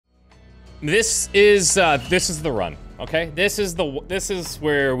this is the run, okay? This is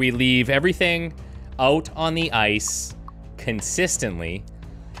where we leave everything out on the ice consistently,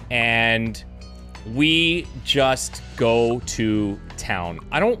 and we just go to town.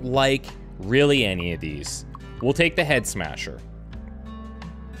 I don't like really any of these. We'll take the head smasher.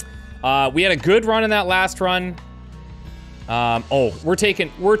 We had a good run in that last run. Oh, we're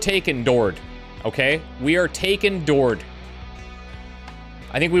taking Dord, okay? We are taking Dord.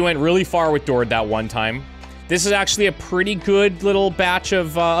 I think we went really far with Dord that one time. This is actually a pretty good little batch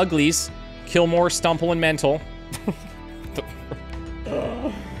of uglies. Kill more, Stumple, and Mental.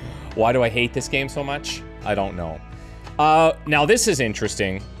 Why do I hate this game so much? I don't know. Now this is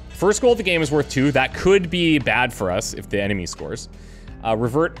interesting. First goal of the game is worth 2. That could be bad for us if the enemy scores.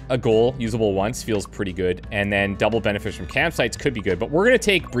 Revert a goal, usable once, feels pretty good. And then double benefits from campsites could be good. But we're gonna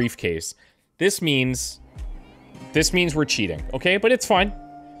take briefcase. This means we're cheating, okay? But it's fine.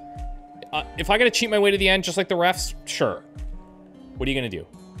 If I gotta cheat my way to the end, just like the refs, sure. What are you gonna do?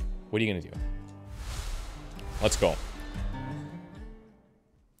 What are you gonna do? Let's go.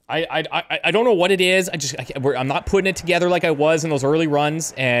 I don't know what it is. I'm not putting it together like I was in those early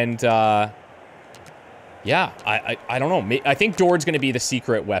runs, and yeah, I don't know. I think Dord's gonna be the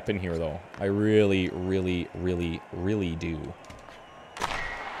secret weapon here, though. I really, really, really, really do.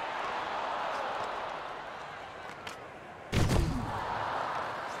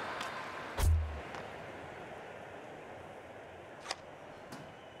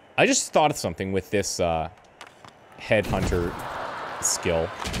 I just thought of something with this headhunter skill.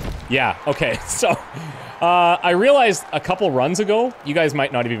 Yeah, okay, so I realized a couple runs ago, you guys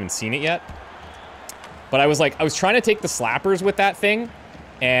might not have even seen it yet, but I was trying to take the slappers with that thing,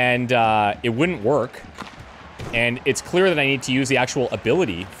 and it wouldn't work. And it's clear that I need to use the actual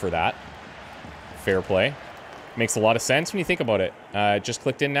ability for that. Fair play. Makes a lot of sense when you think about it. Just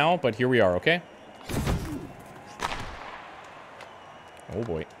clicked in now, but here we are, okay? Oh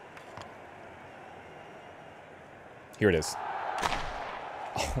boy. Here it is.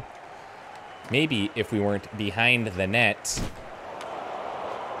 Oh. Maybe if we weren't behind the net.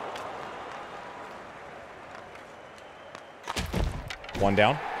 One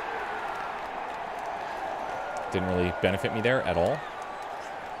down. Didn't really benefit me there at all.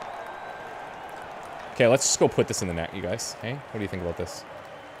 Okay, let's just go put this in the net, you guys. Hey, what do you think about this?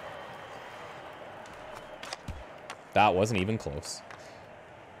 That wasn't even close.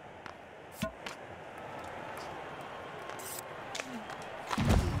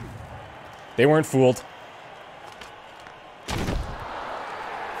 They weren't fooled.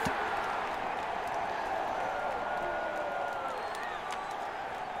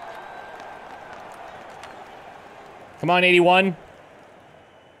 Come on, 81. Here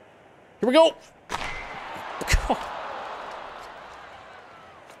we go.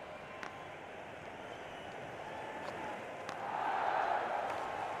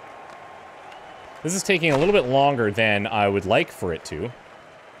 This is taking a little bit longer than I would like for it to.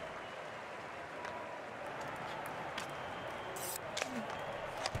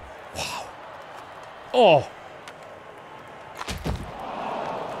 Wow. Oh.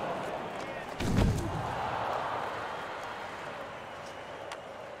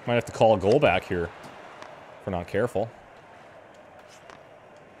 Might have to call a goal back here if we're not careful.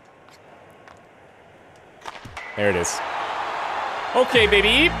 There it is. Okay,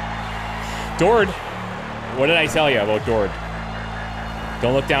 baby. Dord. What did I tell you about Dord?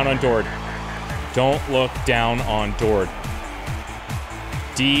 Don't look down on Dord. Don't look down on Dord.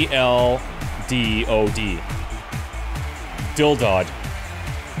 D-L-D-O-D. Dildod.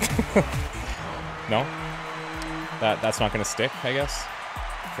 No? That's not gonna stick, I guess?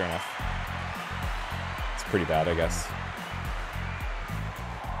 Fair enough. It's pretty bad, I guess.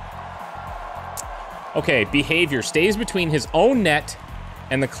 Okay, behavior. Stays between his own net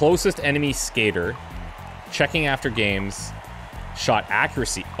and the closest enemy skater. Checking after games. Shot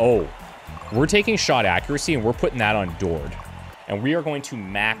accuracy. Oh. We're taking shot accuracy and we're putting that on Dord. And we are going to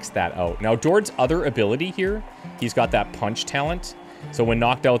max that out. Now, Dord's other ability here, he's got that punch talent. So when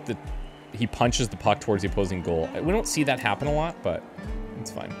knocked out, he punches the puck towards the opposing goal. We don't see that happen a lot, but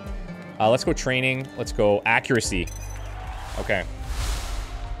it's fine. Let's go training. Let's go accuracy. Okay.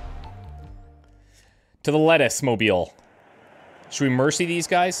 To the lettuce mobile. Should we mercy these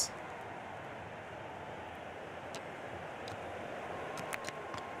guys?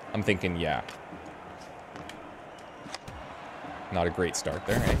 I'm thinking, yeah. Not a great start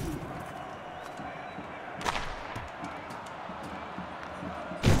there, eh?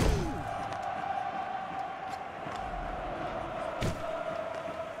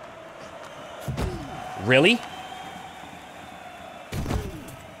 Really?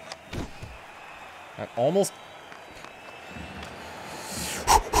 I almost...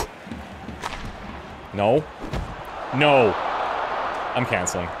 No. No. I'm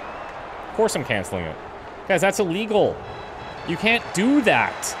canceling. Of course I'm canceling it. Guys, that's illegal. You can't do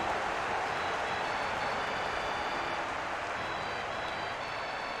that.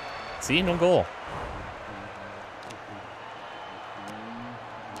 See? No goal.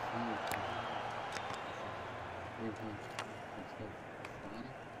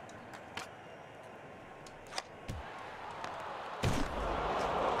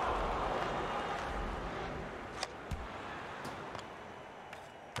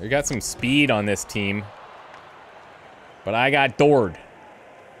 We got some speed on this team. But I got doored.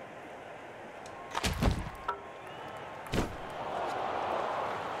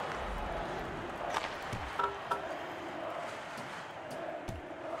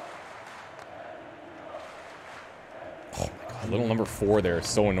 Oh my god, little number 4 there is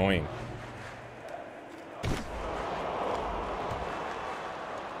so annoying.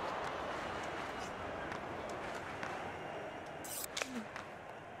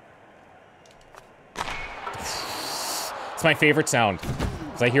 It's my favorite sound,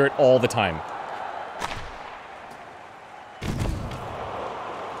 because I hear it all the time.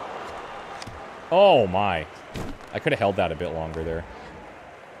 Oh my. I could have held that a bit longer there.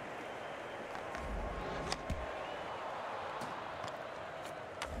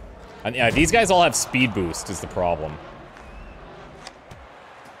 And yeah, these guys all have speed boost is the problem.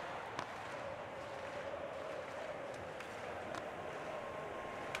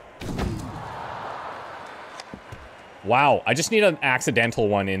 Wow, I just need an accidental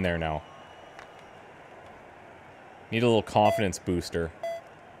one in there now. Need a little confidence booster.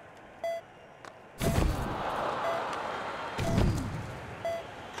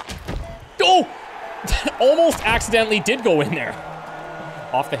 Oh! Almost accidentally did go in there.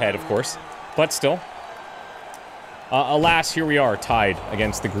 Off the head, of course. But still. Alas, here we are, tied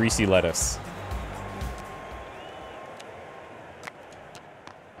against the greasy lettuce.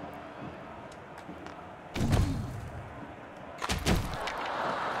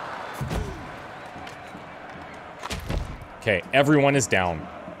 Okay, everyone is down.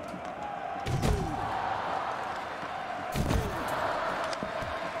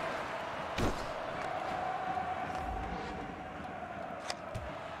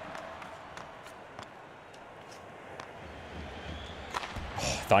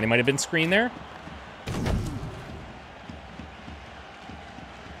 Thought he might have been screened there.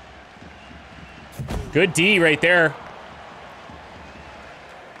 Good D right there.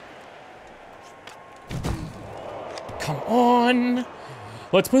 Come on.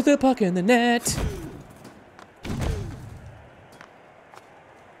 Let's put the puck in the net.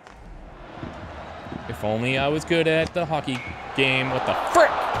 If only I was good at the hockey game. What the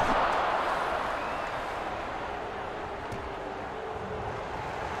frick?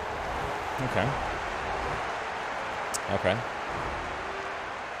 Okay. Okay.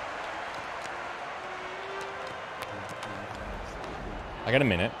 I got a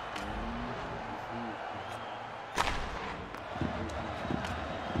minute.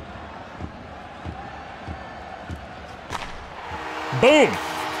 Boom!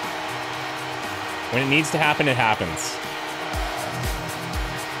 When it needs to happen, it happens.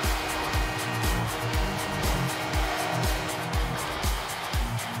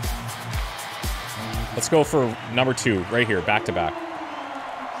 Let's go for number 2, right here, back to back.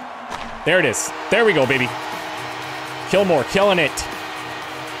 There it is. There we go, baby. Killmore, killing it.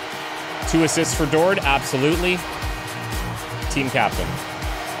 2 assists for Dord, absolutely. Team captain.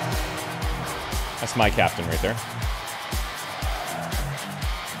 That's my captain right there.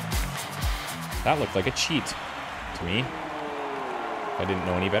 That looked like a cheat to me. I didn't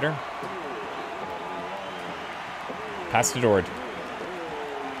know any better. Pass to Dord.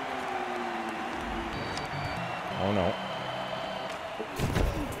 Oh no.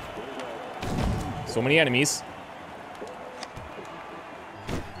 So many enemies.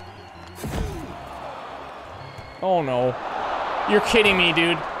 Oh no. You're kidding me,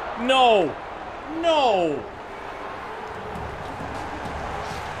 dude. No. No.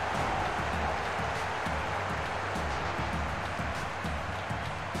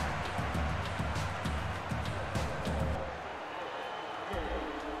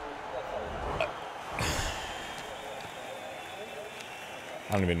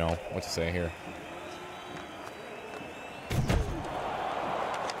 I don't even know what to say here.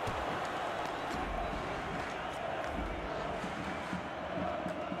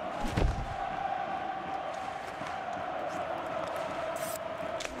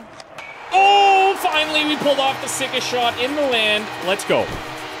 Oh, finally we pulled off the sickest shot in the land. Let's go.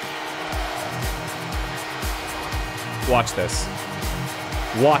 Watch this.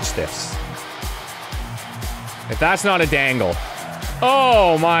 Watch this. If that's not a dangle.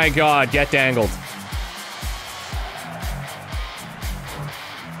 Oh my god, get dangled.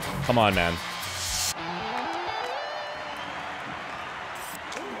 Come on, man.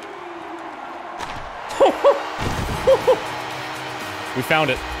 We found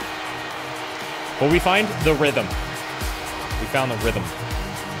it. What we find? The rhythm. We found the rhythm.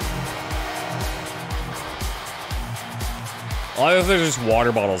 A lot of there's just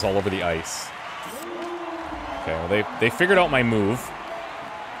water bottles all over the ice. Okay, well they figured out my move.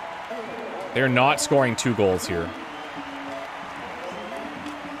 They're not scoring 2 goals here.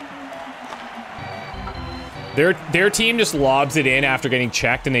 Their team just lobs it in after getting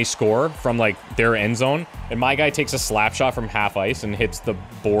checked and they score from like their end zone. And my guy takes a slap shot from half ice and hits the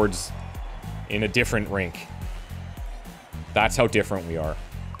boards in a different rink. That's how different we are.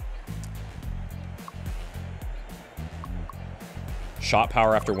 Shot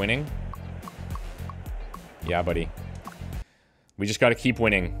power after winning? Yeah, buddy. We just gotta keep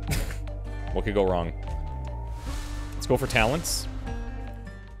winning. What could go wrong? Let's go for talents.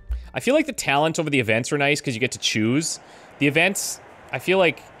 I feel like the talents over the events are nice because you get to choose. The events, I feel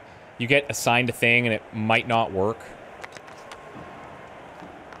like you get assigned a thing and it might not work.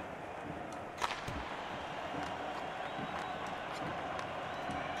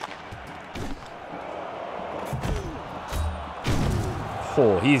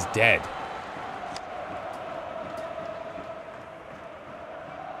 Oh, he's dead.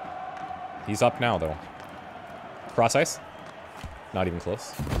 He's up now, though. Cross ice? Not even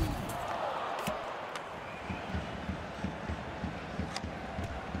close.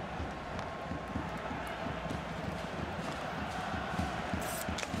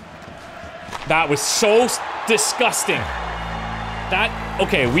 That was so disgusting.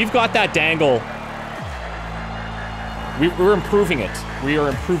 Okay, we've got that dangle. We're improving it. We are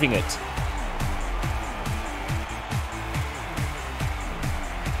improving it.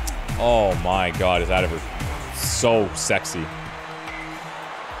 Oh my god, is that ever so sexy.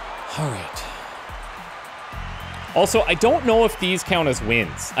 Alright. Also, I don't know if these count as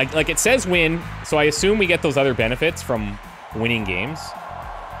wins. Like, it says win, so I assume we get those other benefits from winning games.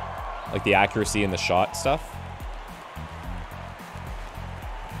 Like the accuracy and the shot stuff.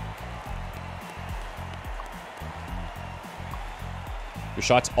 Your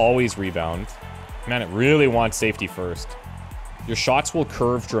shots always rebound. Man, it really wants safety first. Your shots will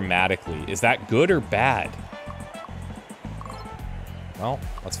curve dramatically. Is that good or bad? Well,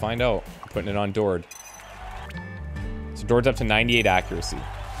 let's find out. I'm putting it on Dord. So Dord's up to 98 accuracy.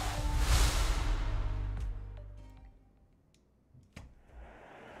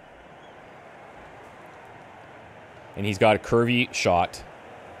 And he's got a curvy shot.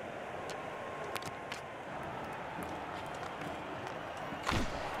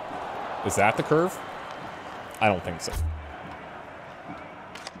 Is that the curve? I don't think so.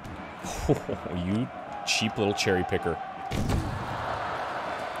 Oh, you cheap little cherry picker.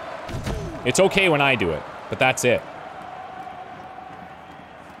 It's okay when I do it, but that's it.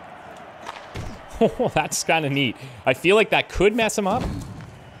 Oh, that's kind of neat. I feel like that could mess him up.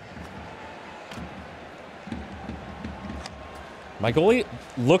 My goalie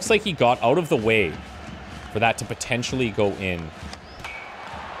looks like he got out of the way for that to potentially go in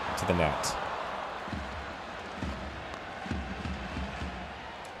to the net.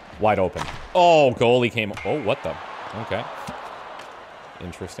 Wide open. Oh, goalie came. Oh, what the? Okay.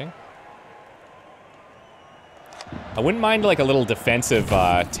 Interesting. I wouldn't mind like a little defensive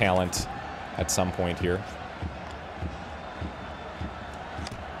talent at some point here.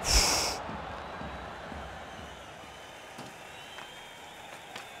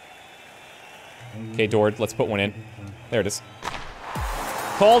 Okay, Dord, let's put one in. There it is.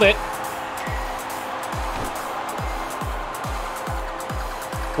 Called it.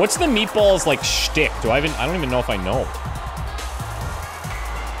 What's the meatballs like shtick? I don't even know if I know.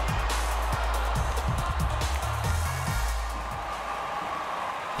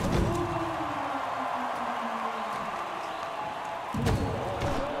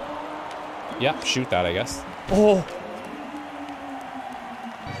 Yep, shoot that, I guess. Oh!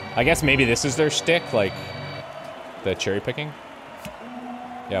 I guess maybe this is their shtick, like the cherry picking.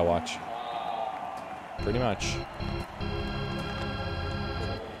 Yeah, watch. Pretty much.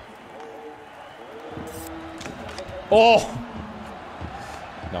 Oh!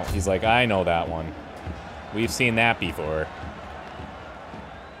 No, he's like, I know that one. We've seen that before.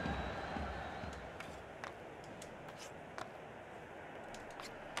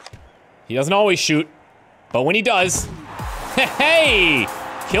 He doesn't always shoot, but when he does, hey!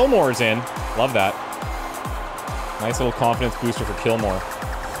 Killmore's in. Love that. Nice little confidence booster for Killmore.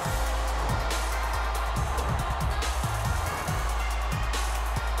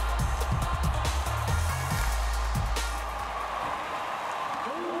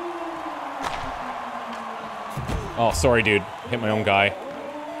 Oh, sorry, dude. Hit my own guy.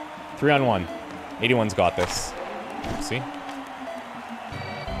 3-on-1. 81's got this. See?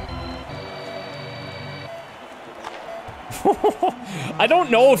 I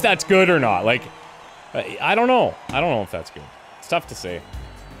don't know if that's good or not. Like, I don't know. I don't know if that's good. It's tough to say.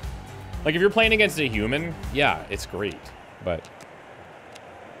 Like, if you're playing against a human, yeah, it's great. But...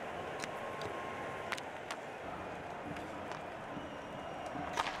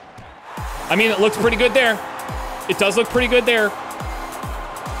 I mean, it looks pretty good there. It does look pretty good there.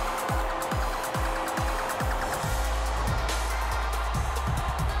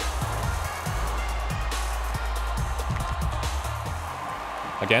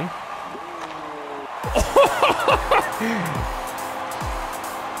 Again?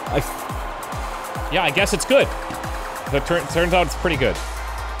 Yeah, I guess it's good. But turns out it's pretty good.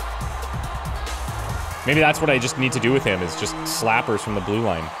 Maybe that's what I just need to do with him, is just slappers from the blue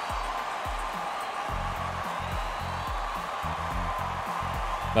line.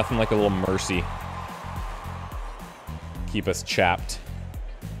 Nothing like a little mercy. Keep us chapped.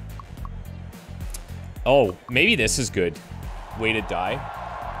 Oh, maybe this is good. Weighted die.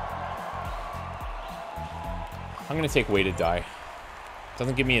 I'm gonna take weighted die.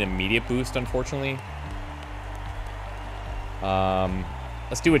 Doesn't give me an immediate boost, unfortunately.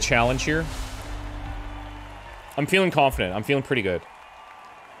 Let's do a challenge here. I'm feeling confident. I'm feeling pretty good.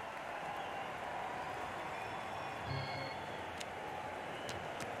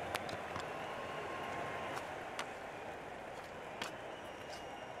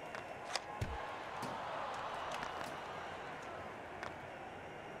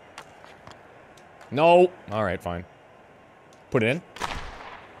 No. All right, fine. Put it in.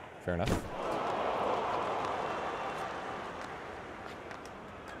 Fair enough.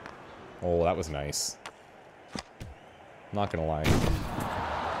 Oh, that was nice. Not gonna lie.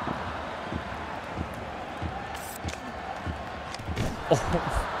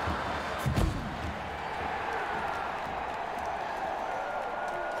 Oh.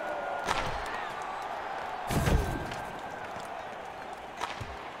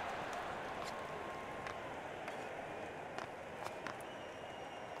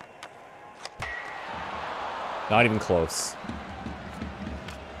 Not even close.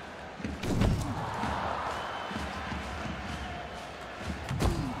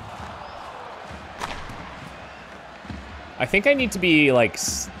 I think I need to be, like,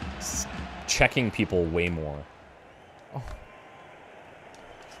 checking people way more. Oh.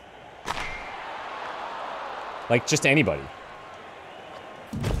 Like, just anybody.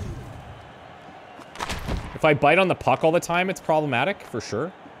 If I bite on the puck all the time, it's problematic, for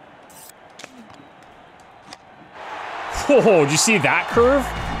sure. Oh, did you see that curve?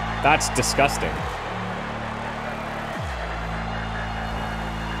 That's disgusting.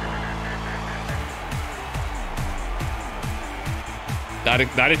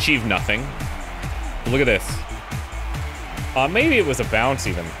 That achieved nothing. Look at this. Maybe it was a bounce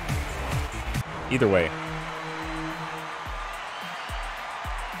even. Either way.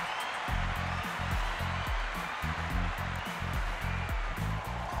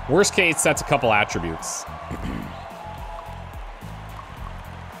 Worst case, that's a couple attributes.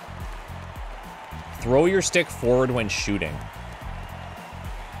 Throw your stick forward when shooting.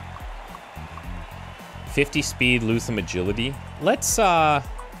 50 speed, lose some agility. Let's,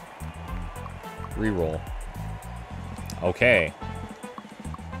 reroll. Okay.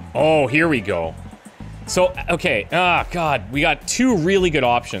 Oh, here we go. So, okay. Ah, God. We got two really good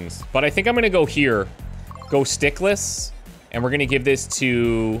options. But I think I'm gonna go here. Go stickless. And we're gonna give this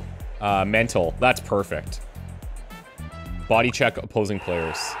to, mental. That's perfect. Body check opposing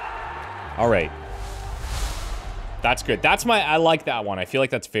players. All right. That's good. That's I like that one. I feel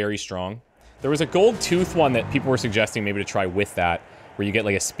like that's very strong. There was a gold tooth one that people were suggesting maybe to try with that, where you get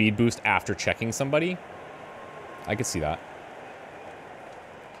like a speed boost after checking somebody. I could see that.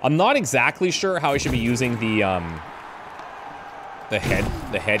 I'm not exactly sure how I should be using the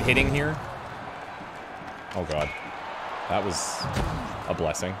head hitting here. Oh God. That was a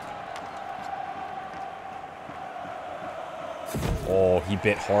blessing. Oh, he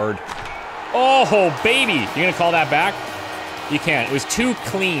bit hard. Oh, baby! You're gonna call that back? You can't. It was too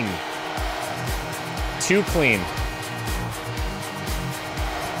clean. Too clean.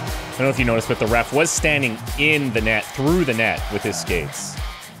 I don't know if you noticed, but the ref was standing in the net, through the net, with his skates.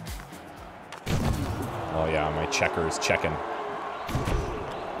 Oh yeah, my checker's checking.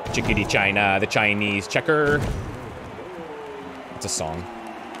 Chickadee China, the Chinese checker. It's a song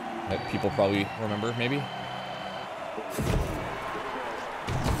that people probably remember, maybe.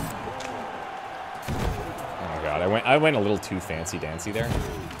 Oh god, I went a little too fancy-dancy there.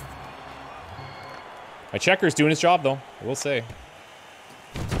 My checker's doing his job, though, I will say.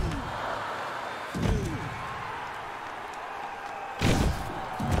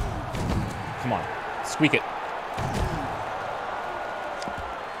 Come on, squeak it.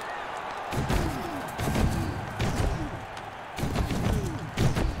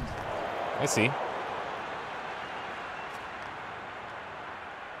 I see.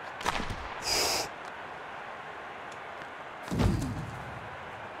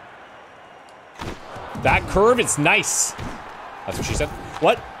 That curve, it's nice. That's what she said.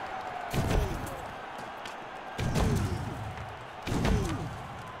 What?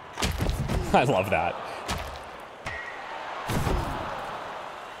 I love that.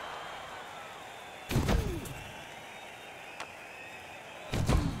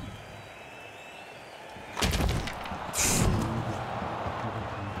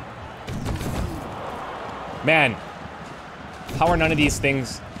 Man, how are none of these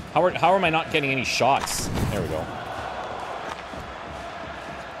things... How am I not getting any shots? There we go.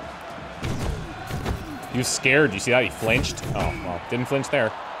 He was scared. You see that? He flinched. Oh, well, didn't flinch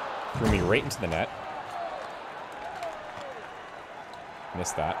there. Threw me right into the net.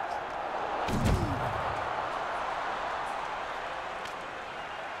 Missed that.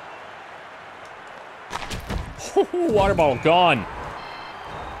 Water bottle gone.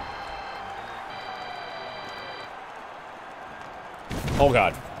 Oh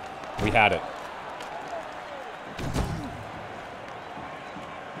god. We had it.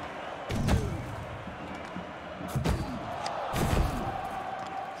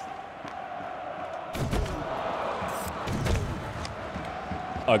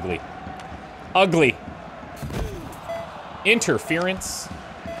 Ugly. Ugly. Interference.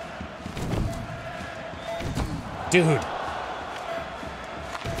 Dude.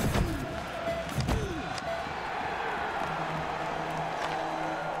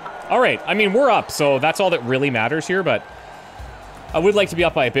 Alright, I mean, we're up, so that's all that really matters here, but I would like to be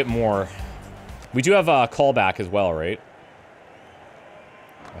up by a bit more. We do have a callback as well, right?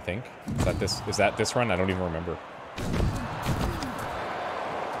 I think. Is that this run? I don't even remember.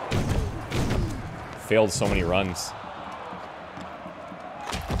 Failed so many runs.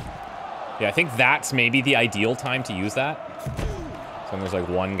 Yeah, I think that's maybe the ideal time to use that. So when there's like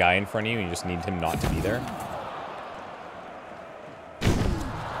one guy in front of you and you just need him not to be there.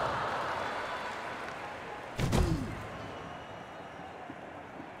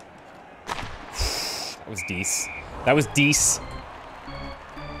 That was dece. That was dece.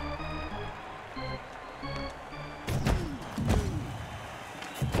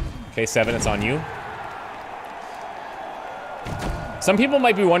 Okay, 7, it's on you. Some people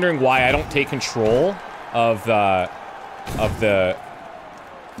might be wondering why I don't take control of the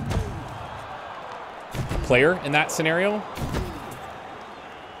player in that scenario.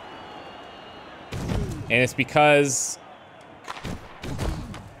 And it's because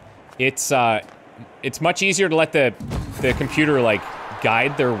it's much easier to let the computer like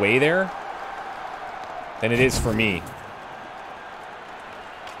guide their way there than it is for me,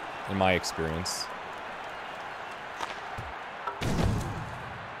 in my experience.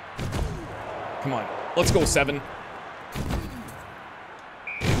 Come on, let's go 7.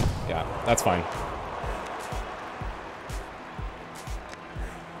 Yeah, that's fine.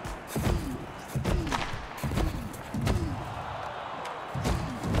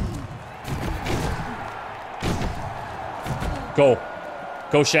 Go.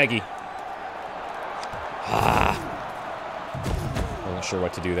 Go, Shaggy. Ah. Wasn't sure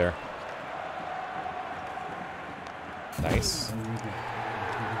what to do there. Nice.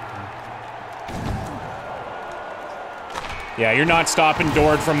 Yeah, you're not stopping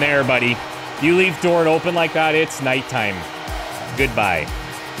Dord from there, buddy. You leave Dord open like that, it's nighttime. Goodbye.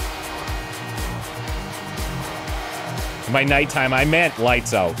 By nighttime, I meant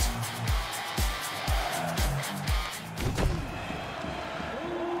lights out.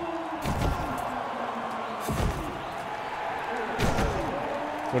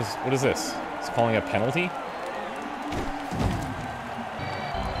 What is this? It's calling a penalty?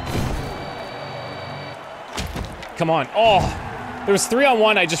 Come on. Oh! There was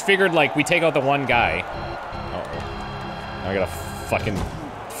 3-on-1. I just figured, like, we take out the one guy. Uh-oh. Now I got a fucking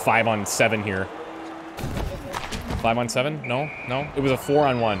 5-on-7 here. 5-on-7? No? No? It was a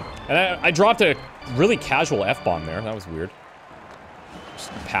 4-on-1. And I dropped a really casual F-bomb there. That was weird.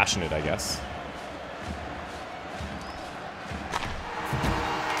 Just passionate, I guess.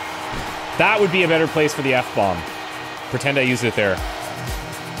 That would be a better place for the F-bomb. Pretend I used it there.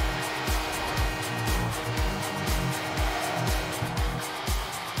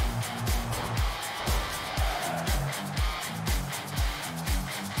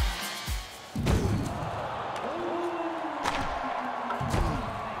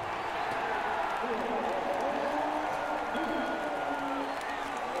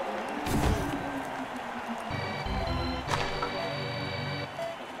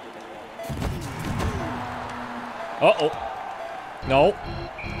 Uh-oh. No.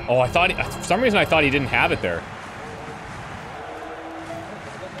 Oh, I thought for some reason I thought he didn't have it there.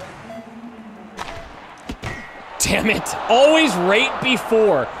 Damn it. Always right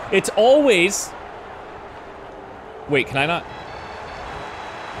before. It's always... Wait, can I not?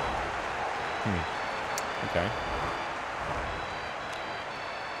 Okay.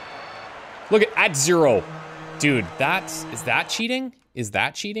 Look at 0. Dude, is that cheating? Is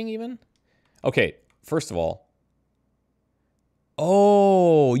that cheating even? Okay, first of all.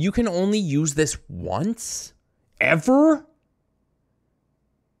 Oh, you can only use this once? Ever?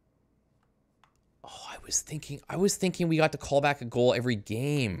 Oh, I was thinking we got to call back a goal every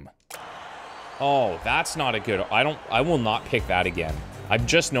game. Oh, that's not a good, I will not pick that again. I'm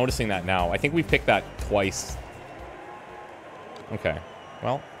just noticing that now. I think we picked that twice. Okay,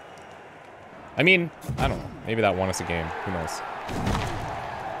 well. I mean, I don't know. Maybe that won us a game. Who knows?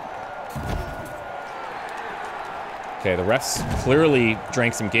 Okay, the refs clearly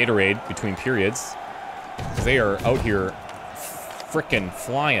drank some Gatorade between periods. Because they are out here frickin'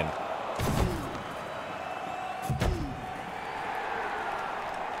 flying.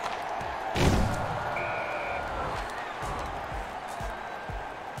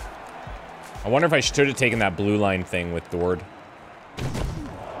 I wonder if I should have taken that blue line thing with Dord.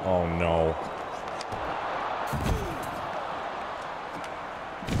 Oh no.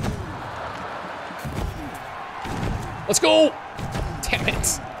 Let's go! Damn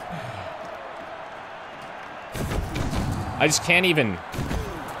it. I just can't even...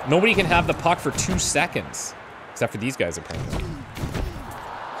 Nobody can have the puck for 2 seconds. Except for these guys, apparently.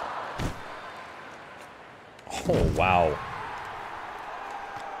 Oh, wow.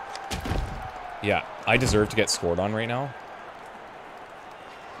 Yeah, I deserve to get scored on right now.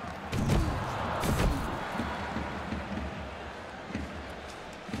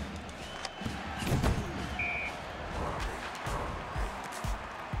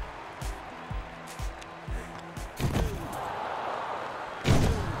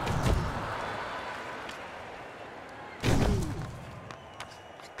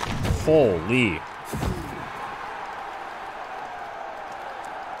 Holy.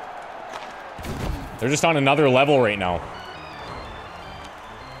 They're just on another level right now.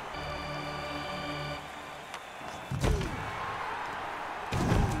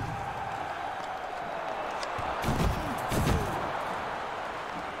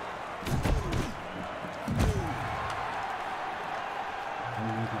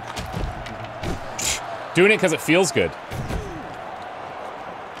 Doing it because it feels good.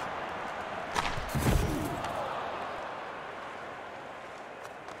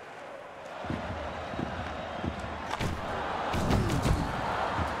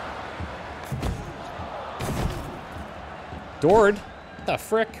 Dord? What the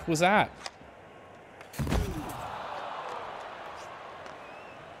frick was that?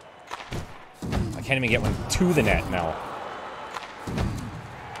 I can't even get one to the net now.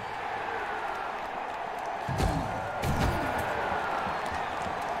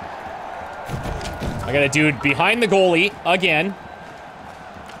 I got a dude behind the goalie again.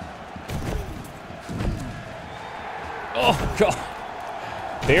 Oh, God.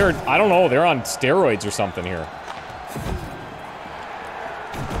 They're, I don't know, they're on steroids or something here.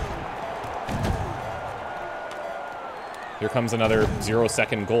 Here comes another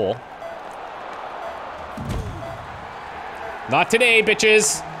 0-second goal. Not today,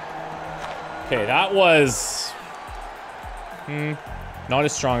 bitches. Okay, that was... not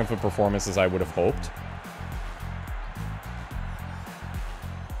as strong of a performance as I would have hoped.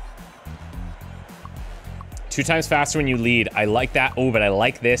 Two times faster when you lead. I like that. Oh, but I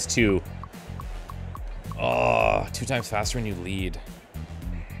like this too. Oh, 2 times faster when you lead.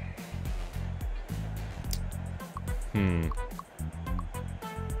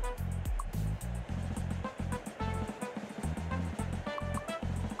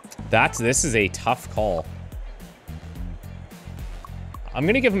 This is a tough call. I'm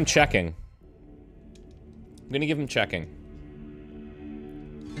gonna give him checking. I'm gonna give him checking.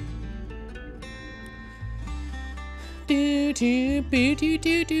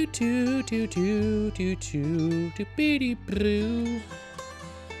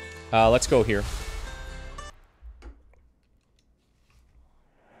 Let's go here.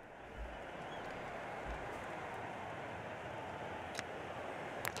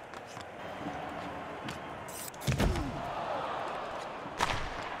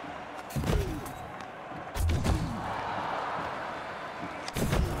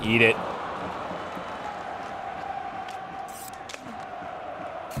 Eat it.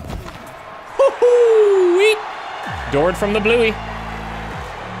 Woo-hoo-wee. Doored from the bluey.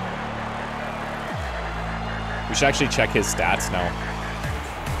 We should actually check his stats now.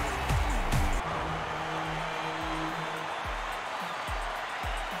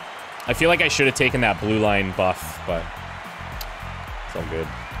 I feel like I should have taken that blue line buff, but it's all good.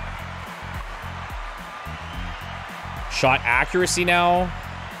 Shot accuracy now.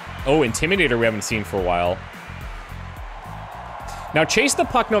 Oh, Intimidator we haven't seen for a while. Now, chase the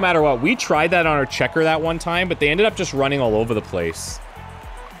puck no matter what. We tried that on our checker that one time, but they ended up just running all over the place.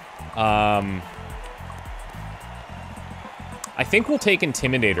 I think we'll take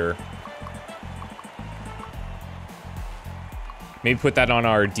Intimidator. Maybe put that on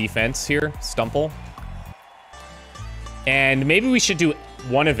our defense here, Stumple. And maybe we should do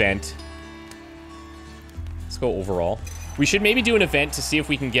one event. Let's go overall. We should maybe do an event to see if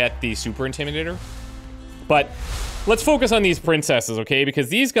we can get the Super Intimidator. But let's focus on these princesses, okay? Because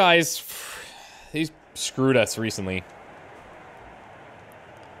these guys, these screwed us recently.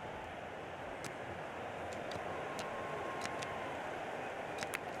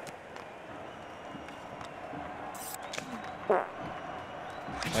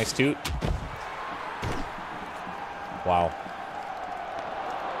 Nice toot. Wow.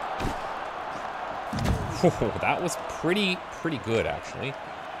 Oh, that was pretty good, actually.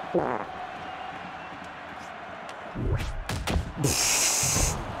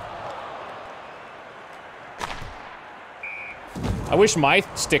 I wish my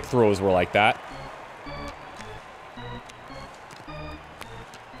stick throws were like that.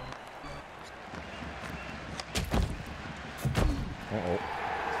 Uh-oh.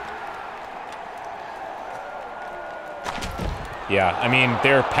 Yeah, I mean,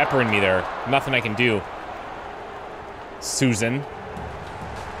 they're peppering me there. Nothing I can do. Susan.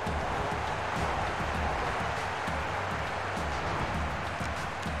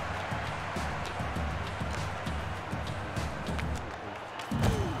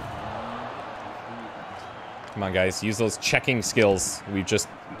 Come on, guys. Use those checking skills we've just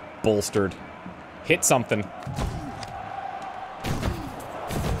bolstered. Hit something.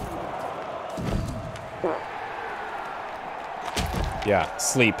 Yeah,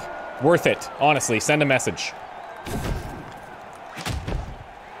 sleep. Worth it. Honestly, send a message.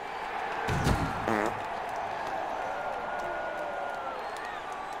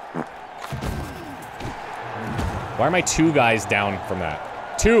 Why are my two guys down from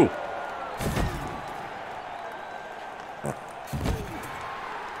that? Two!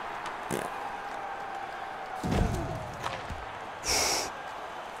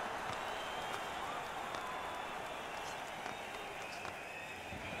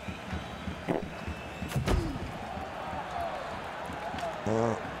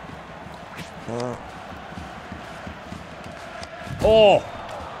 Oh!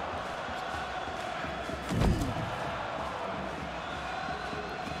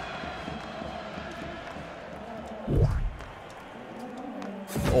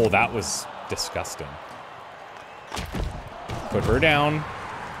 Oh, that was disgusting. Put her down.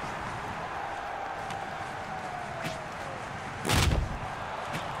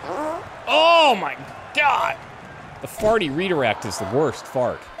 Oh my god! The farty redirect is the worst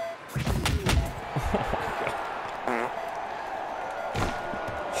fart.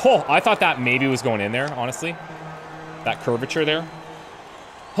 Oh, I thought that maybe was going in there, honestly. That curvature there.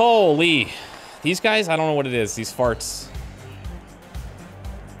 Holy. These guys, I don't know what it is. These farts.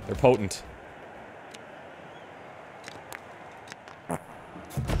 They're potent.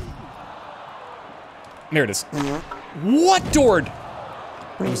 There it is. What, Dord?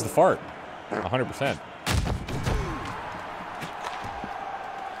 It was the fart. 100%.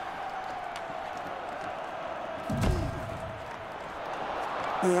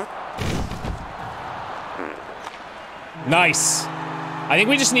 Nice. I think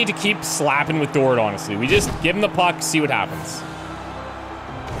we just need to keep slapping with Dord, honestly. We just give him the puck, see what happens.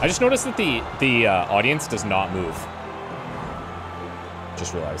 I just noticed that the audience does not move.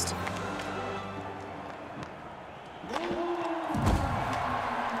 Just realized.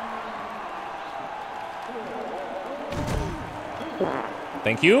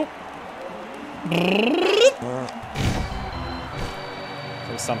 Thank you.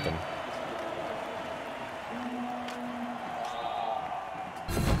 There's something.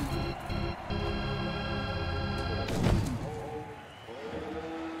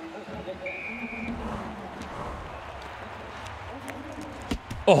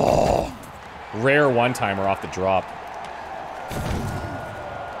 Oh, rare one-timer off the drop.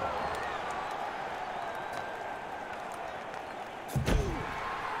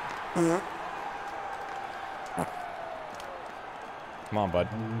 Come on, bud.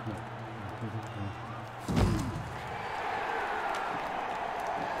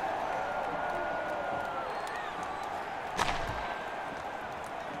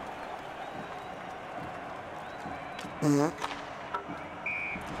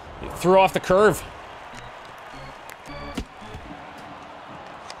 You threw off the curve.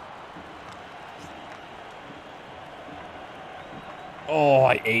 Oh,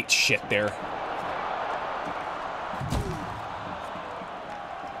 I ate shit there.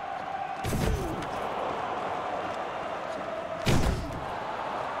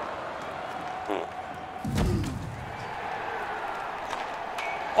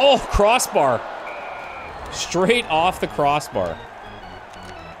 Oh, crossbar. Straight off the crossbar.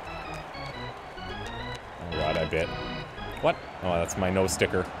 Oh god, I bit. What? Oh, that's my nose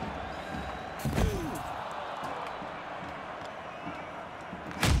sticker.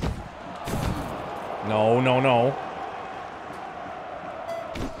 No, no, no.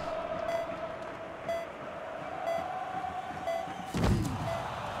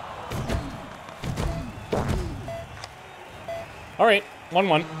 All right,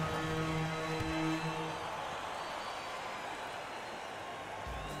 1-1.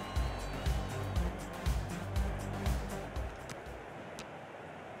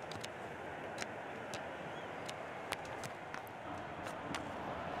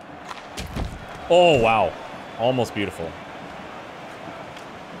 Oh, wow. Almost beautiful.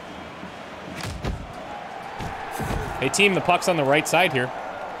 Hey, team, the puck's on the right side here.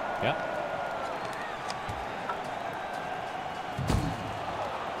 Yeah.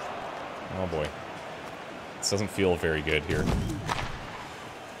 Oh, boy. This doesn't feel very good here.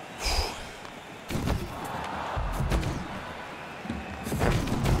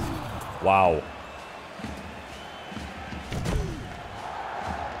 Wow.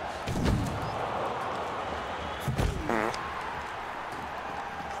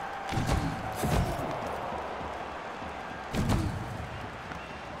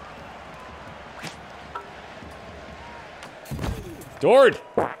 Dord!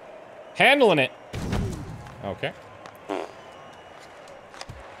 Handling it. Okay.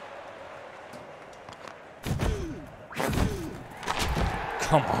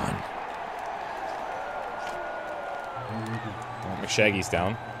 Come on. Oh, McShaggy's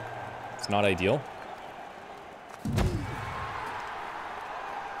down. It's not ideal.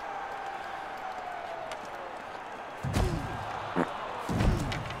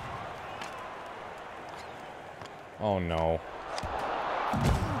 Oh no.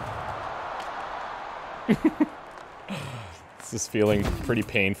 This is feeling pretty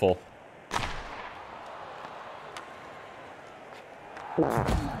painful. Man.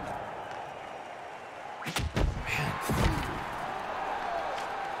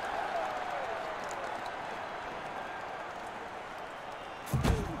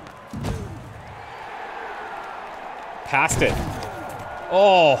 Passed it.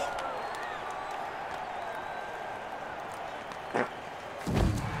 Oh.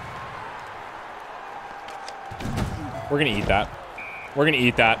 We're gonna eat that. We're gonna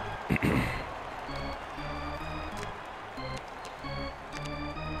eat that.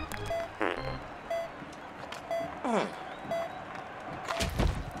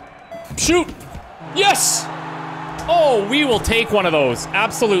 Shoot! Yes! Oh, we will take one of those.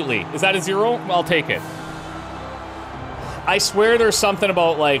 Absolutely. Is that a 0? I'll take it. I swear there's something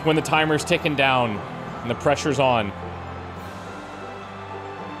about, like, when the timer's ticking down and the pressure's on.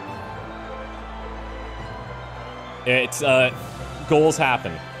 It's, goals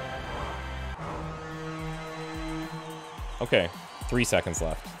happen. Okay, 3 seconds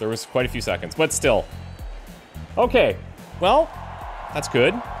left. There was quite a few seconds, but still. Okay, well, that's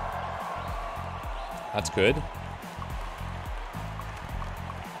good. That's good.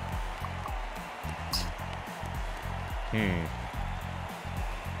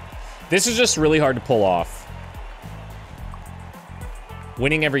 This is just really hard to pull off.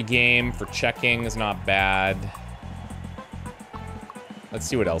 Winning every game for checking is not bad. Let's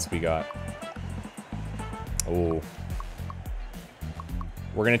see what else we got. Oh.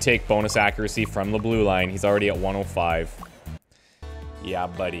 We're gonna take bonus accuracy from the blue line. He's already at 105. Yeah,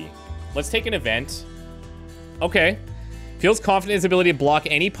 buddy. Let's take an event. Okay. Feels confident in his ability to block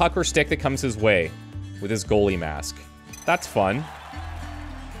any puck or stick that comes his way with his goalie mask. That's fun.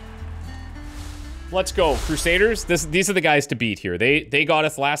 Let's go, Crusaders. These are the guys to beat here. They got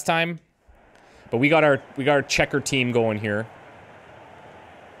us last time, but we got our checker team going here.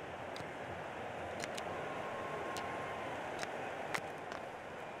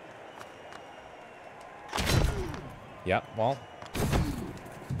 Yeah, well.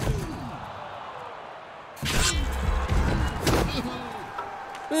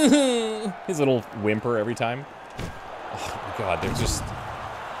 His little whimper every time. Oh my god, they're just...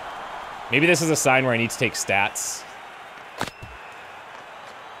 Maybe this is a sign where I need to take stats.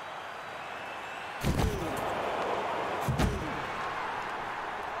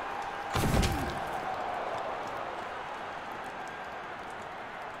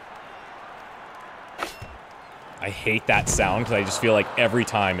 I hate that sound because I just feel like every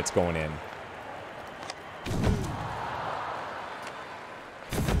time it's going in.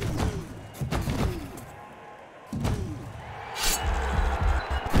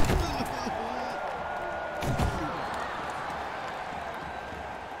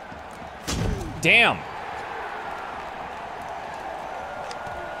 Damn.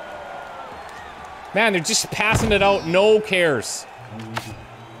 Man, they're just passing it out. No cares.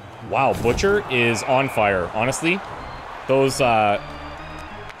 Wow, Butcher is on fire. Honestly, those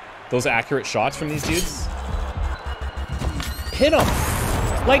accurate shots from these dudes. Hit him.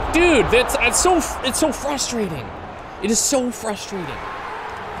 Like, dude, it's so frustrating. It is so frustrating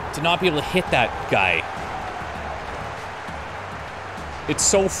to not be able to hit that guy. It's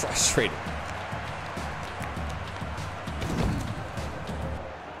so frustrating.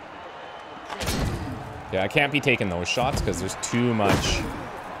 Yeah, I can't be taking those shots because there's too much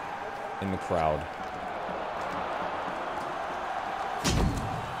in the crowd.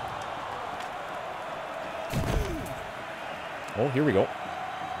 Oh, here we go.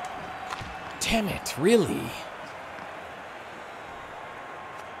 Damn it, really?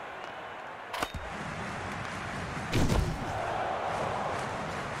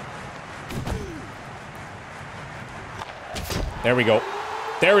 There we go.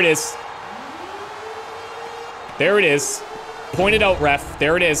 There it is. There it is. Point it out, ref.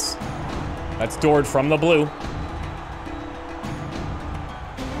 There it is. That's doored from the blue.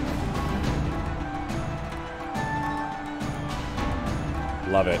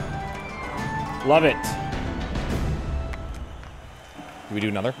 Love it. Love it. Do we do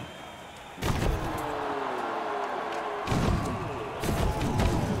another?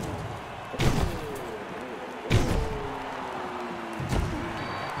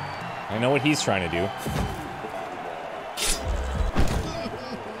 I know what he's trying to do.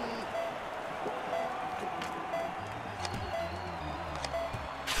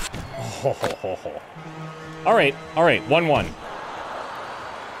 All right, 1-1.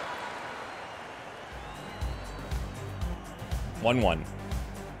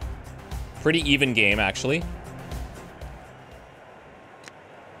 Pretty even game, actually.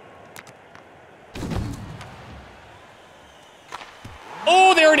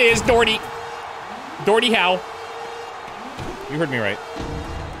 Oh, there it is, Doherty. Doherty Howe. You heard me right.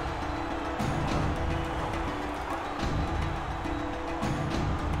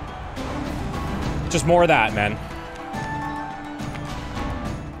 Just more of that, man.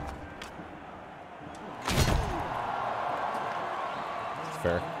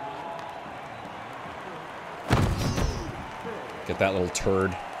 Fair. Get that little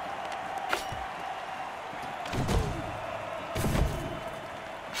turd.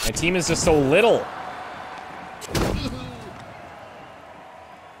 My team is just so little.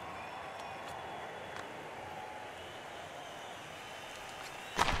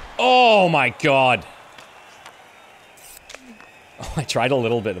 Oh my god. Oh, I tried a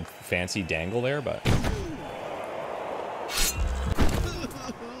little bit of fancy dangle there, but...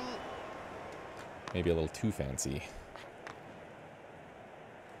 maybe a little too fancy.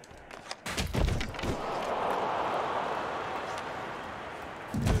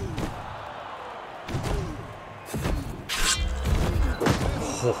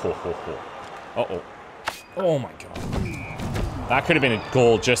 Uh-oh. Oh my god. That could have been a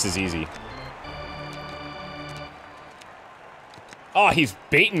goal just as easy. Oh, he's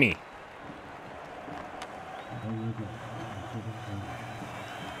baiting me.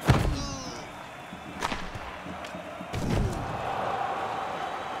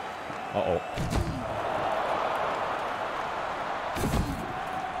 Uh-oh.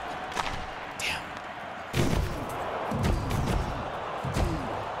 Damn.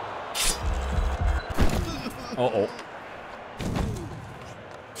 Uh-oh.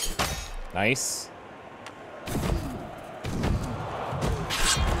 Nice.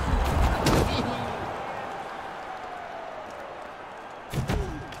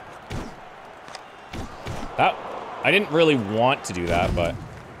 That... I didn't really want to do that, but...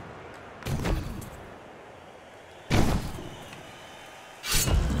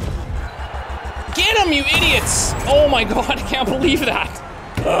 Get him, you idiots! Oh my god, I can't believe that!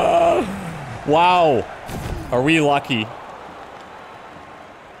 Wow. Are we lucky?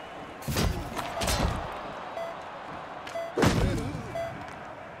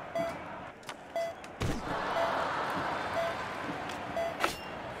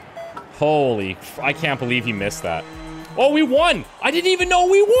 Holy, I can't believe he missed that. Oh, we won! I didn't even know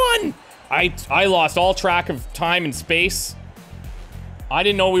we won! I lost all track of time and space. I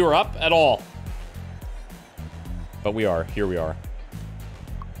didn't know we were up at all. But we are. Here we are.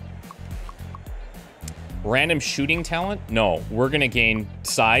 Random shooting talent? No, we're gonna gain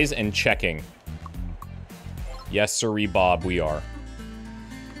size and checking. Yes, sirree, Bob, we are.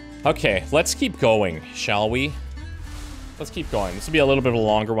 Okay, let's keep going, shall we? Let's keep going. This will be a little bit of a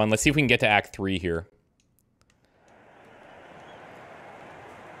longer one. Let's see if we can get to Act 3 here.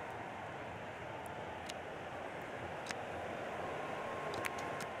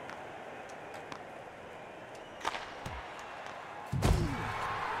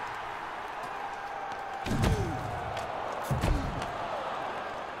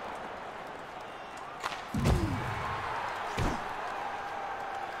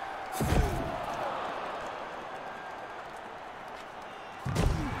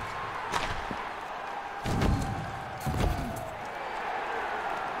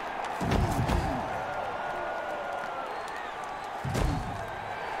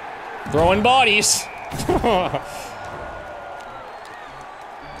 Throwing bodies.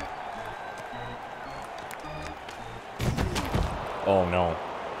 Oh no.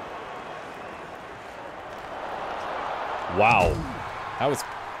 Wow. That was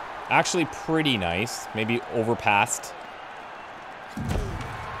actually pretty nice. Maybe overpassed.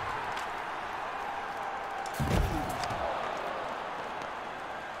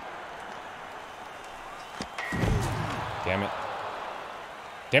 Damn it.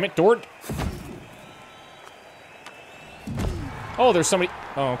 Damn it, Dort. Oh, there's somebody.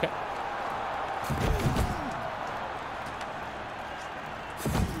 Oh, okay.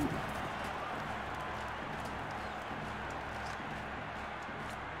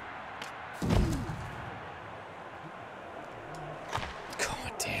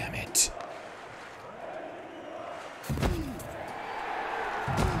 God damn it.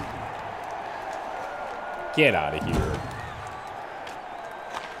 Get out of here.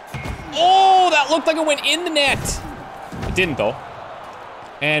 Oh, that looked like it went in the net. It didn't, though.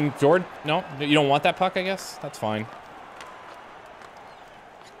 And Jord, no, you don't want that puck, I guess? That's fine.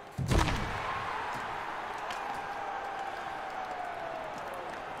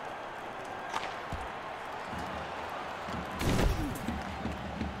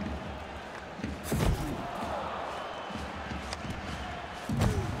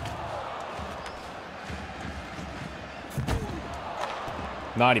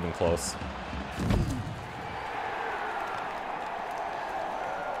 Not even close.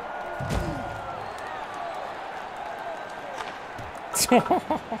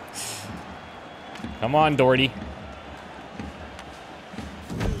 Come on, Doherty.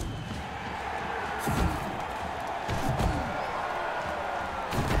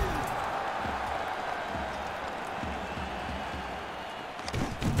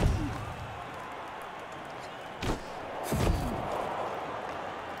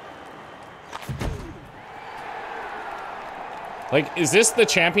 Like, is this the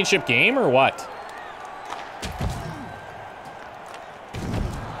championship game or what?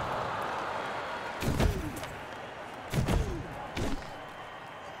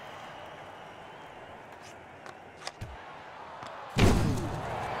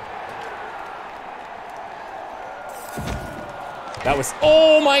 That was,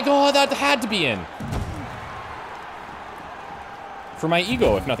 oh my god, that had to be in. For my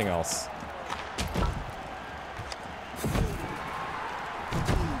ego, if nothing else.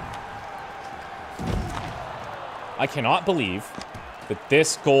 I cannot believe that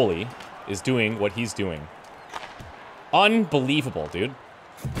this goalie is doing what he's doing. Unbelievable, dude.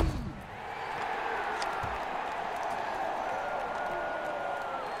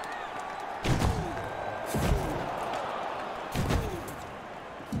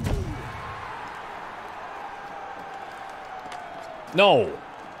 No,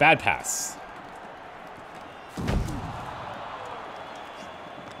 bad pass.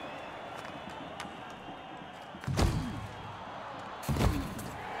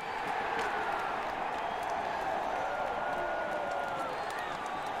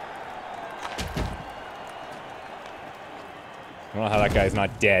 I don't know how that guy's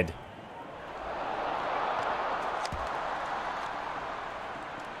not dead.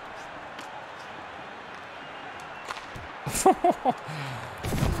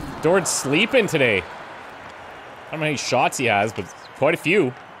 Dord's sleeping today. I don't know how many shots he has, but quite a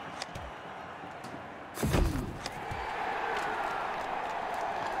few.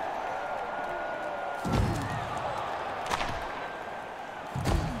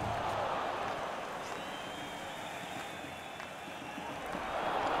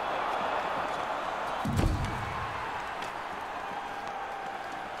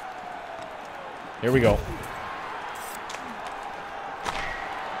 Here we go.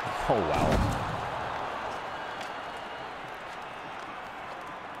 Oh, wow.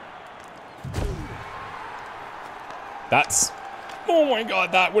 That's... Oh my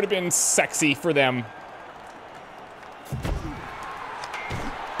god, that would have been sexy for them.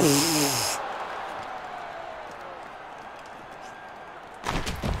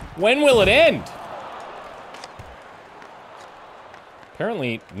 When will it end?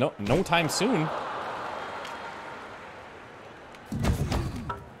 Apparently, no time soon.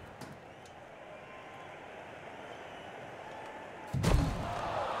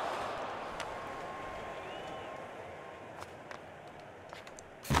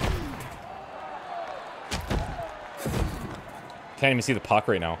 Can't even see the puck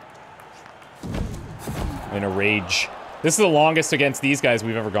right now. I'm in a rage. This is the longest against these guys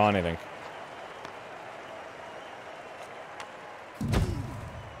we've ever gone, I think.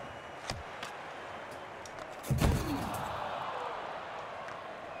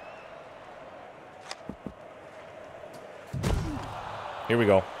 Here we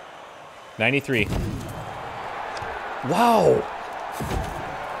go. 93. Wow!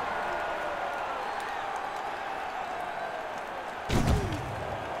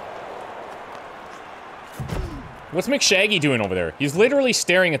 What's McShaggy doing over there? He's literally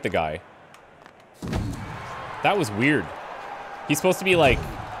staring at the guy. That was weird. He's supposed to be, like,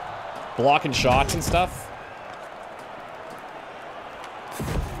 blocking shots and stuff.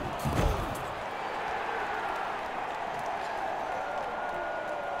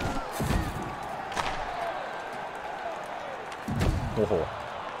 Oh.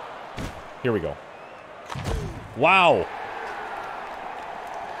 Here we go. Wow!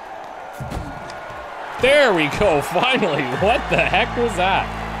 There we go, finally. What the heck was that?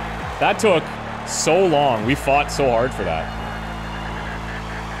 That took so long. We fought so hard for that.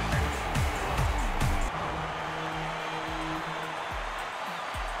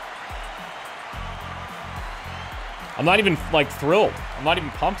 I'm not even, like, thrilled. I'm not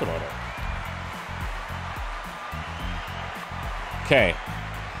even pumped about it. Okay.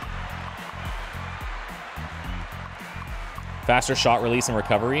 Faster shot release and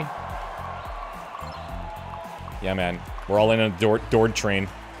recovery. Yeah, man. We're all in a Dord train.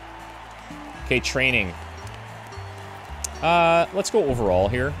 Okay, training. Let's go overall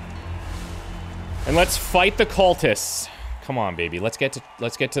here. And let's fight the cultists. Come on, baby. Let's get to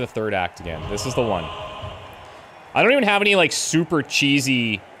the third act again. This is the one. I don't even have any, like, super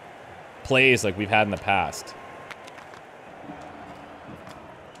cheesy plays like we've had in the past.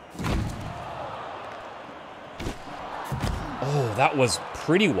 Oh, that was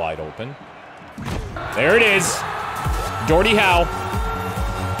pretty wide open. There it is. Dordy Howe.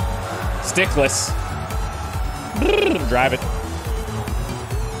 Stickless. Drive it.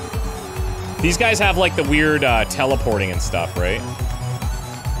 These guys have, like, the weird teleporting and stuff, right?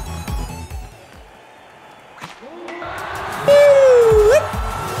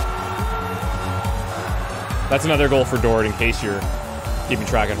 That's another goal for Dord in case you're keeping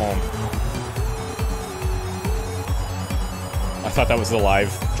track at home. I thought that was the live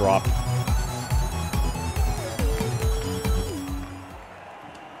drop.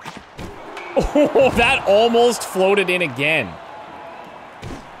 Oh, that almost floated in again.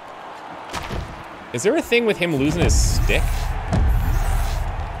 Is there a thing with him losing his stick?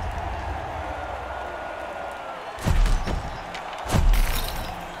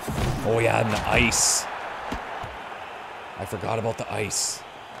 Oh yeah, and the ice. I forgot about the ice.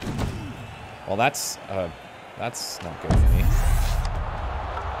 Well, that's not good for me.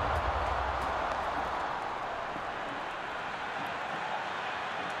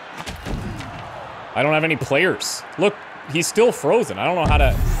 I don't have any players. Look, he's still frozen. I don't know how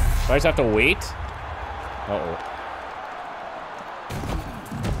to... Do I just have to wait? Uh-oh.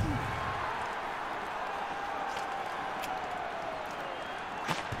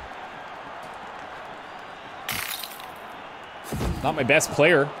 Not my best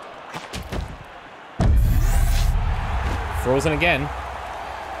player. Frozen again.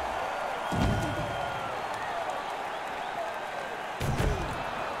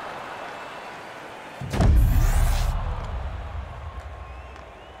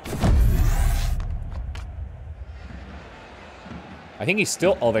 I think he's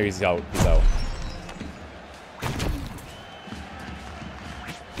still... Oh, there he's out. He's out.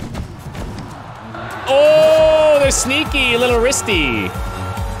 Oh, they're sneaky, a little wristy.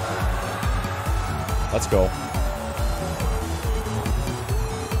 Let's go.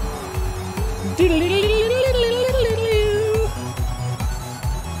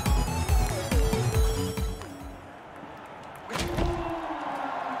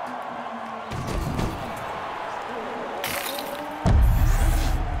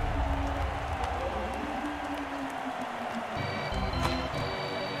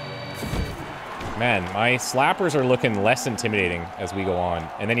 Man, my slappers are looking less intimidating as we go on.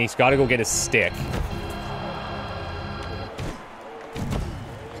 And then he's got to go get his stick.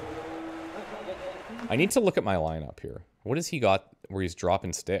 I need to look at my lineup here. What has he got where he's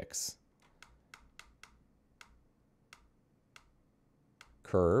dropping sticks?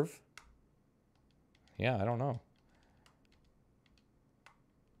 Curve? Yeah, I don't know.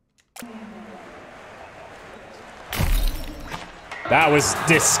 That was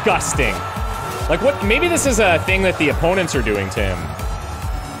disgusting. Like, what? Maybe this is a thing that the opponents are doing to him.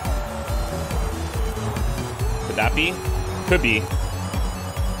 Could that be? Could be.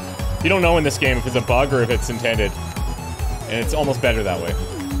 You don't know in this game if it's a bug or if it's intended. And it's almost better that way.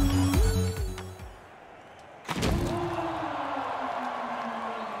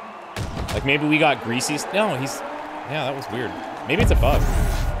 Like, maybe we got greasy... No, he's... Yeah, that was weird. Maybe it's a bug.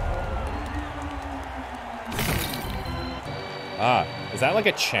 Ah, is that like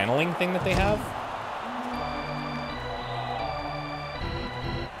a channeling thing that they have?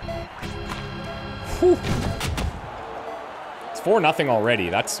 Whew. It's 4-0 already.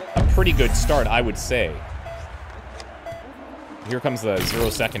 That's a pretty good start, I would say. Here comes the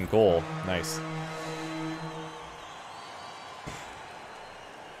 0-second goal. Nice.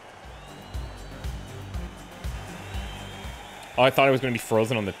 Oh, I thought I was going to be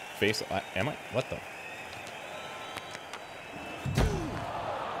frozen on the face. Am I? What the?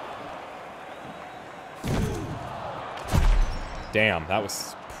 Damn, that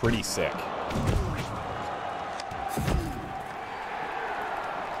was pretty sick.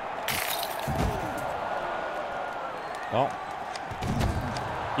 Well,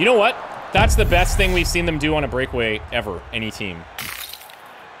 you know what? That's the best thing we've seen them do on a breakaway ever, any team.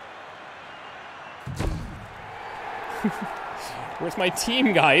 Where's my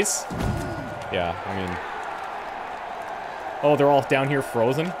team, guys? Yeah, I mean... Oh, they're all down here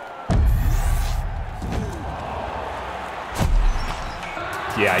frozen?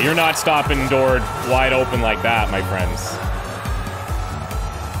 Yeah, you're not stopping Dord wide open like that, my friends.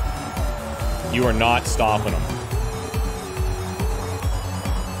 You are not stopping him.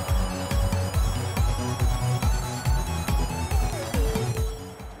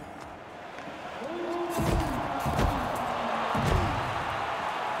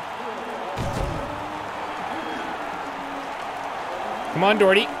 Come on,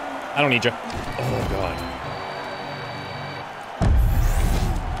 Doherty. I don't need you. Oh, God.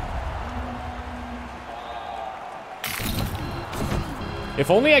 If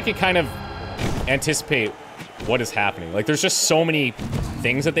only I could kind of anticipate what is happening. Like, there's just so many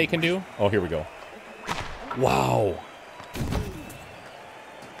things that they can do. Oh, here we go. Wow.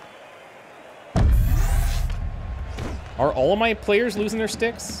 Are all of my players losing their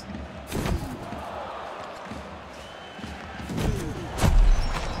sticks?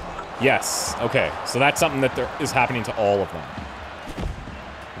 Yes. Okay. So that's something that is happening to all of them.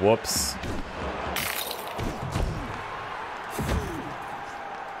 Whoops.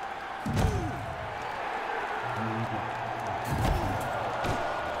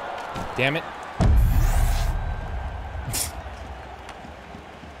 Damn it.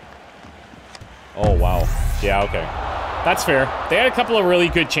 Oh, wow. Yeah, okay. That's fair. They had a couple of really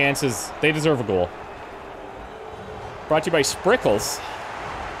good chances. They deserve a goal. Brought to you by Sprickles.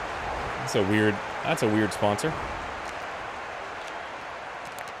 That's a weird sponsor.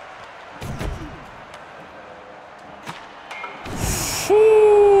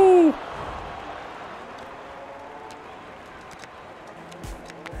 Woo!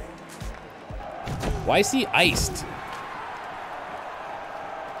 Why is he iced?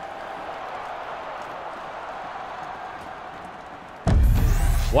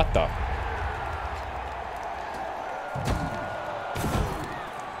 What the?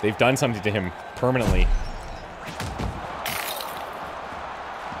 They've done something to him permanently.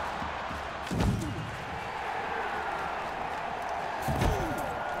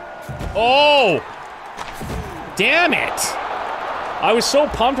 Oh! Damn it! I was so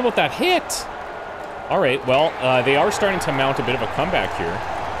pumped about that hit. All right, well, they are starting to mount a bit of a comeback here.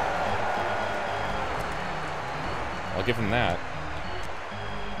 I'll give them that.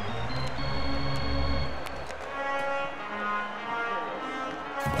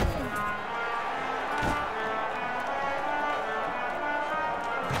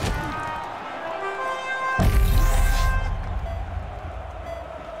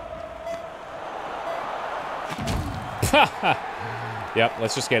 Yep,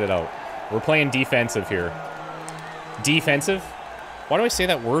 let's just get it out. We're playing defensive here. Defensive? Why do I say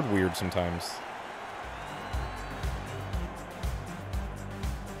that word weird sometimes?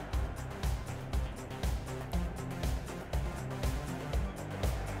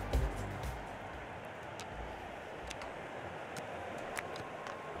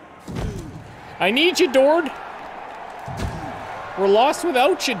 I need you, Dord. We're lost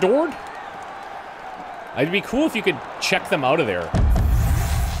without you, Dord. It'd be cool if you could check them out of there.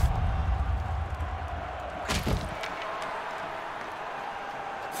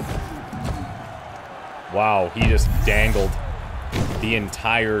 Wow, he just dangled the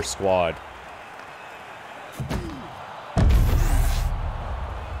entire squad.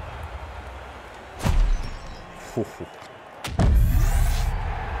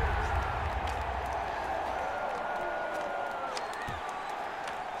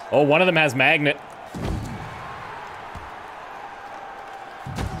 Oh, one of them has magnet.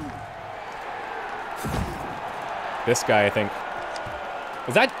 This guy, I think.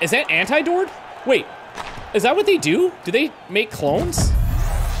 Is that anti-Dord? Wait, is that what they do? Do they make clones?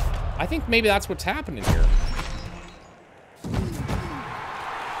 I think maybe that's what's happening here.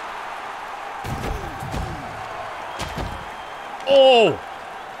 Oh!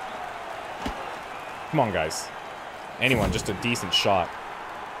 Come on, guys. Anyone, just a decent shot.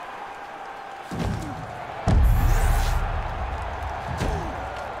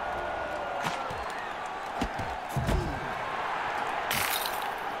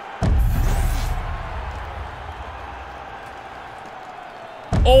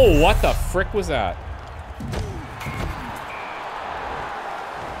 Oh, what the frick was that?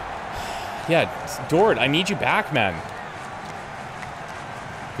 Yeah, Dord, I need you back, man.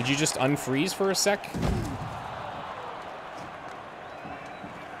 Could you just unfreeze for a sec?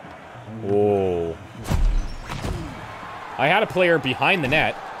 Whoa. I had a player behind the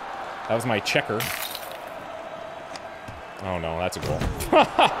net. That was my checker. Oh no, that's a goal.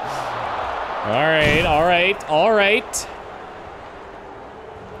 Alright, alright, alright.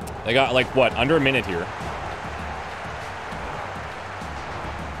 They got, like, what, under a minute here.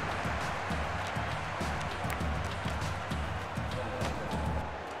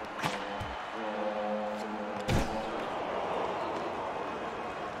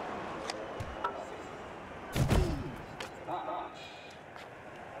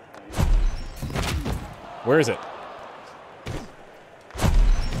 Where is it?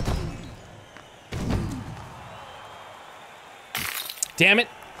 Damn it.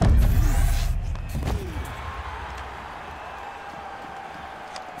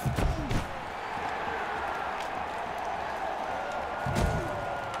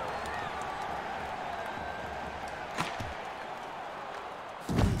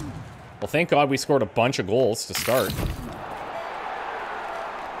 Well, thank God we scored a bunch of goals to start.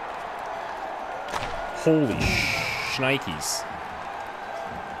 Holy shnikes.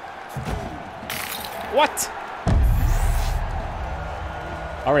 What?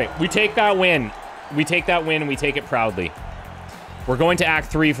 All right, we take that win. We take that win and we take it proudly. We're going to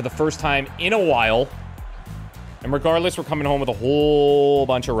Act 3 for the first time in a while. And regardless, we're coming home with a whole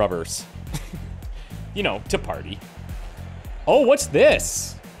bunch of rubbers. You know, to party. Oh, what's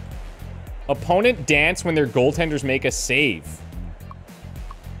this? Opponent dance when their goaltenders make a save.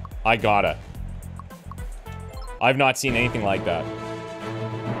 I gotta. I've not seen anything like that.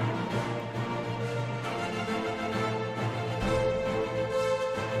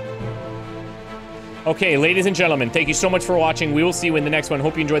 Okay, ladies and gentlemen, thank you so much for watching. We will see you in the next one.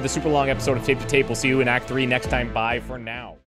 Hope you enjoyed the super long episode of Tape to Tape. We'll see you in Act 3 next time. Bye for now.